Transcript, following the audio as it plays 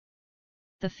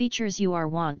The features you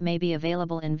want may be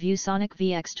available in ViewSonic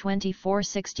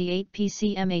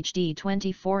VX2468-PC-MHD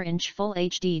 24-inch Full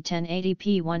HD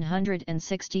 1080p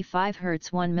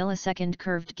 165Hz 1ms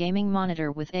curved gaming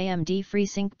monitor with AMD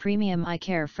FreeSync Premium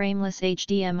iCare Frameless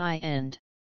HDMI and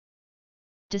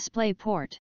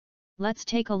DisplayPort. Let's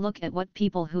take a look at what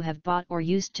people who have bought or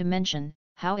used to mention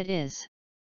how it is.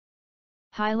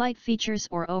 Highlight features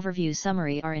or overview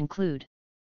summary are include.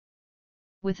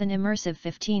 With an immersive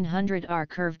 1500R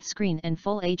curved screen and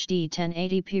Full HD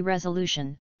 1080p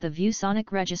resolution, the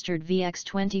ViewSonic registered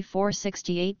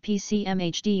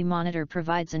VX2468-PC-MHD monitor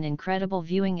provides an incredible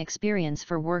viewing experience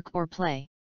for work or play.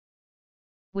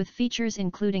 With features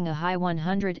including a high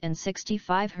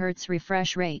 165Hz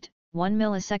refresh rate, 1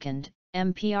 millisecond,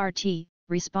 MPRT,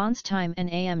 response time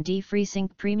and AMD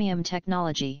FreeSync Premium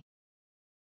technology.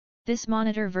 This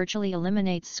monitor virtually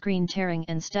eliminates screen tearing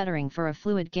and stuttering for a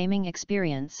fluid gaming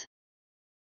experience.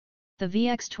 The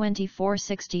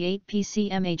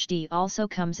VX2468-PC-MHD also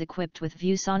comes equipped with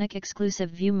ViewSonic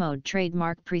exclusive View Mode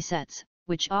trademark presets,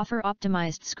 which offer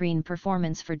optimized screen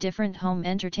performance for different home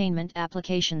entertainment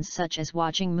applications such as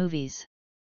watching movies,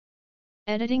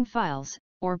 editing files,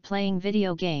 or playing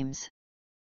video games.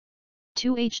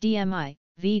 2 HDMI,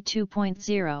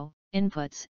 v2.0,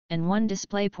 inputs, and 1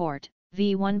 DisplayPort,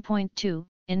 v1.2,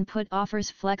 input offers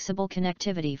flexible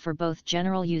connectivity for both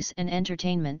general use and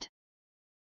entertainment.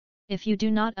 If you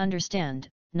do not understand,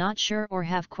 not sure or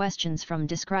have questions from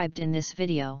described in this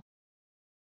video,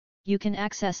 you can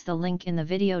access the link in the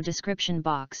video description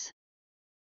box.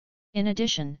 In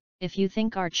addition, if you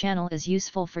think our channel is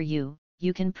useful for you,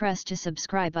 you can press to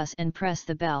subscribe us and press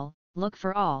the bell, look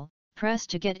for all, press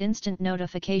to get instant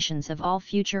notifications of all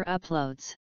future uploads.